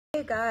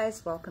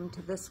guys, welcome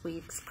to this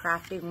week's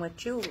Crafting with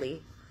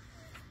Julie.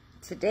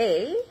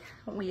 Today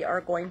we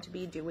are going to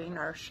be doing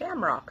our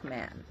Shamrock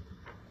Man.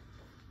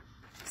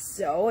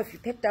 So if you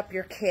picked up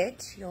your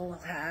kit, you'll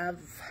have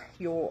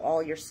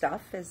all your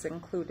stuff is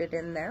included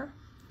in there.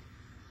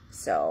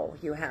 So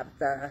you have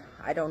the,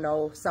 I don't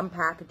know, some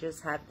packages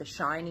had the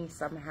shiny,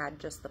 some had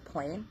just the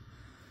plain.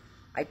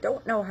 I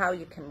don't know how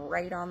you can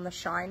write on the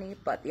shiny,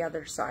 but the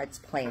other side's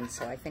plain,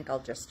 so I think I'll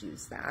just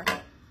use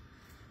that.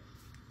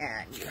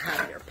 And you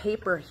have your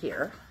paper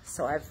here.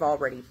 So I've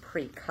already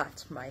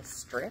pre-cut my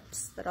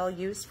strips that I'll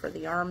use for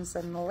the arms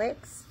and the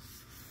legs.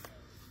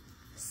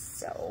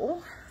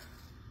 So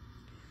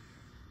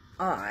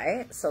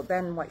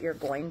then what you're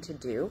going to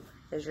do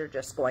is you're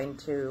just going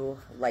to,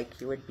 like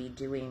you would be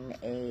doing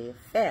a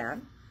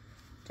fan,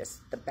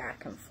 just the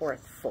back and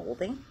forth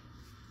folding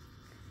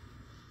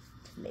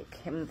to make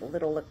him the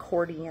little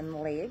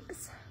accordion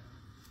legs.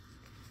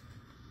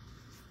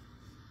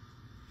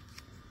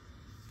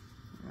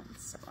 And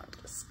so I'm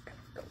just going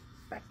to go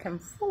back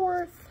and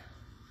forth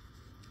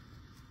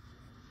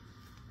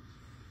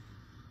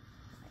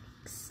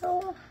like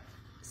so.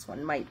 This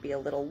one might be a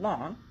little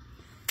long.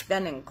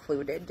 Then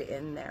included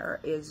in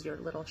there is your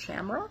little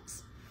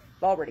shamrocks.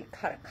 I've already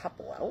cut a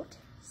couple out,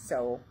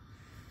 so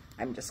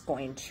I'm just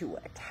going to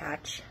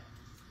attach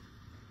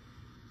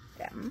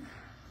them.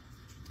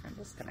 I'm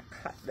just going to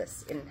cut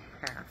this in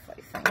half,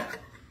 I think.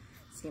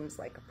 Seems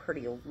like a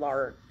pretty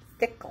large,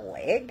 thick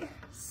leg,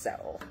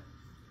 so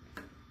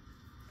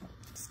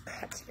just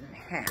cut in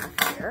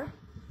half here.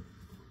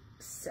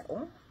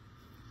 So,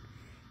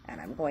 and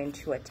I'm going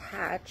to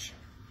attach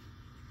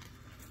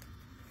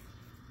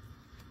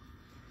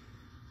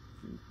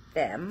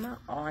them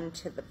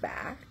onto the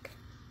back.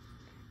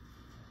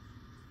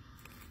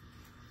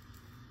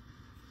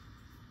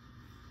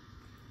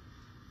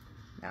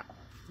 Now,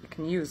 you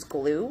can use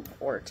glue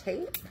or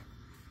tape.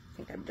 I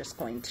think I'm just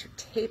going to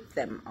tape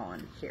them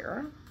on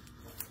here.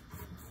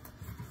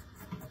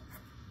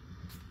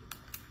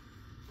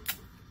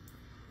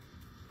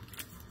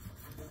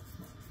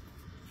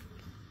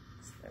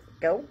 So there we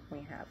go.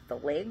 We have the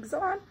legs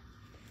on.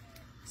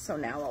 So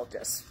now I'll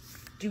just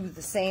do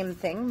the same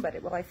thing, but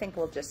I think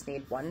we'll just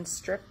need one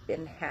strip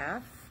in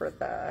half for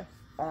the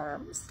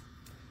arms.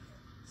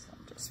 So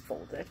I'll just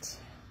fold it.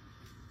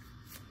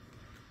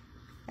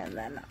 And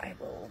then I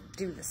will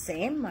do the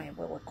same. I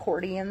will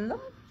accordion them.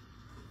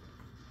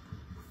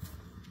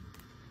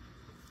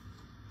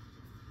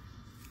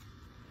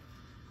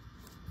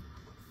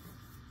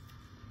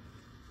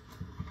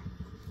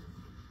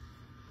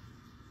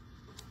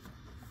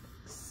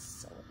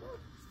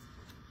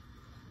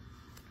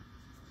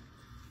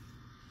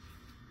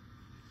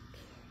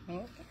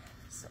 Okay,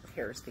 so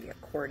here's the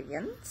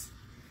accordions,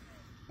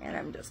 and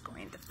I'm just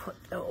going to put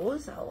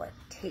those, I'll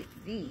tape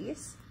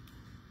these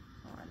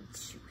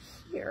onto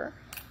here.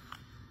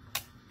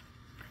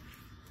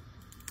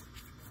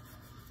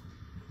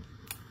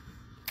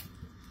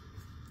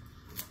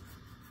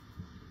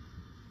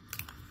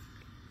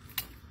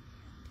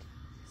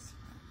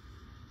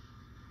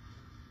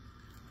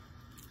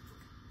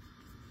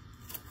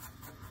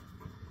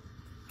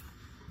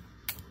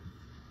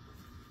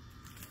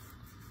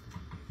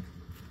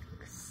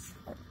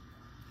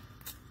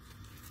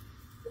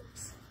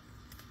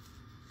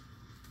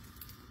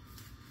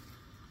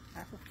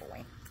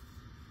 Boy.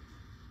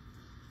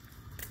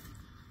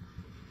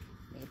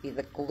 Maybe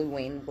the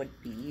gluing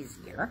would be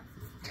easier.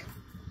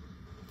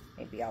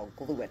 Maybe I'll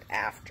glue it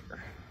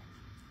after.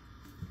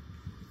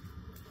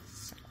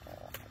 So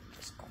I'm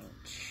just going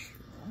to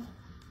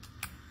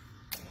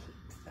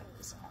tape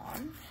those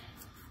on.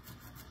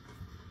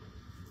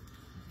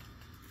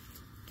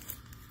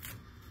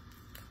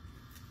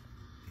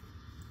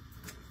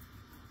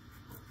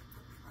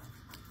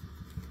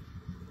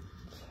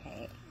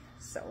 Okay,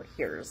 so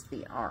here's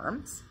the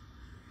arms.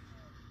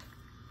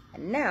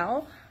 And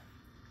now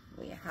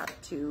we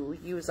have to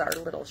use our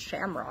little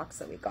shamrocks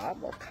that we got.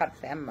 We'll cut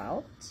them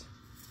out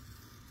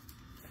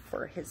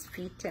for his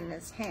feet and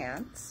his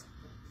hands.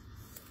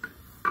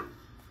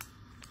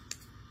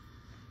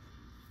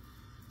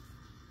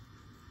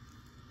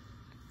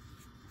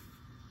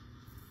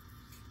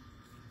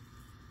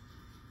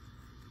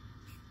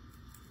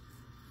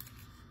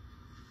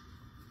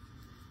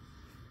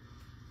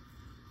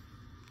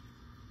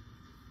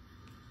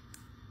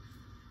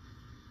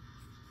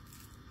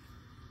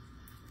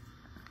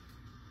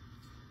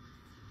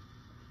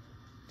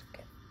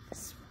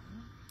 This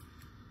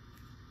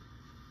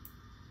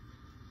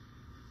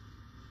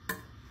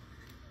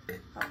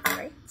one.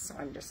 Alright, so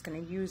I'm just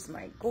going to use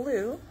my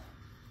glue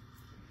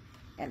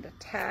and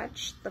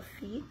attach the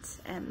feet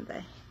and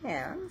the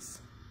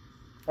hands,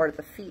 or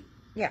the feet,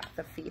 yeah,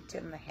 the feet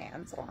and the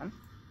hands on.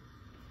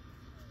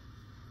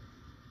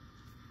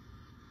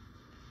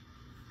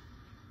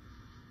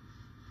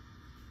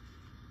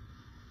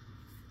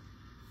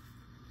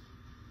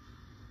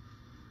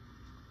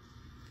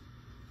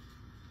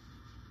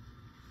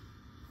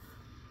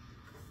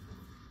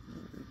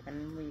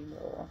 And we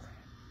will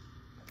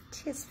put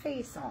his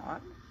face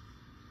on.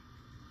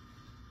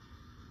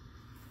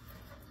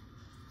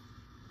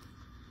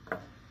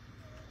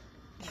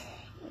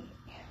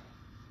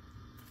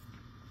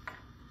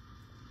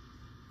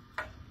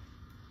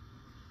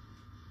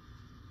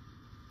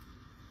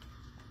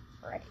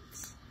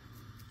 right.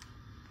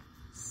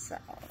 So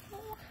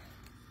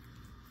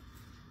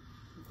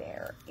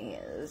there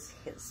is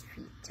his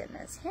feet and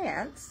his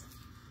hands.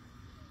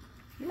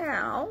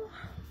 Now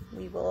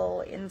we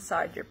will,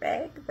 inside your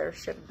bag, there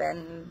should have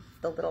been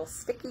the little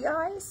sticky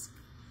eyes.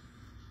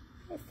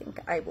 I think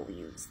I will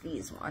use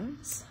these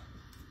ones.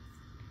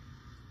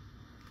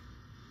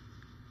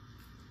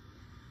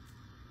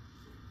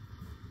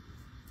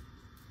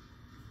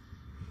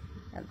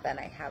 And then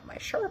I have my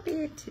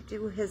Sharpie to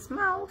do his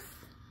mouth.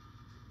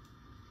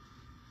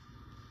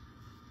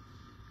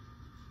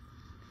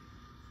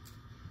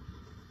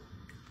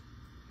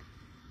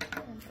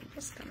 And I'm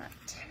just going to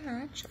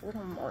attach a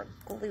little more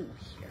glue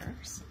here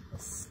so it'll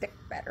stick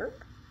better.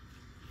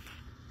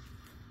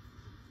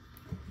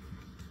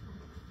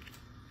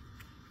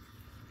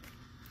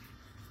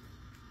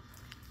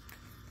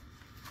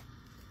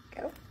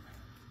 Go.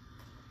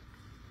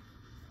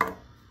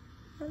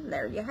 And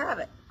there you have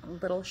it, a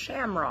little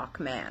Shamrock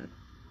Man.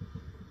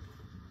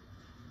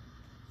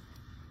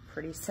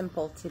 Pretty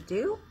simple to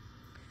do.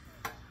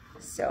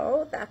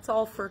 So that's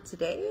all for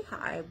today.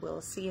 I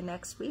will see you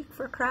next week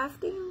for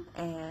crafting,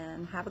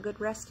 and have a good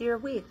rest of your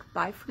week.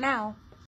 Bye for now.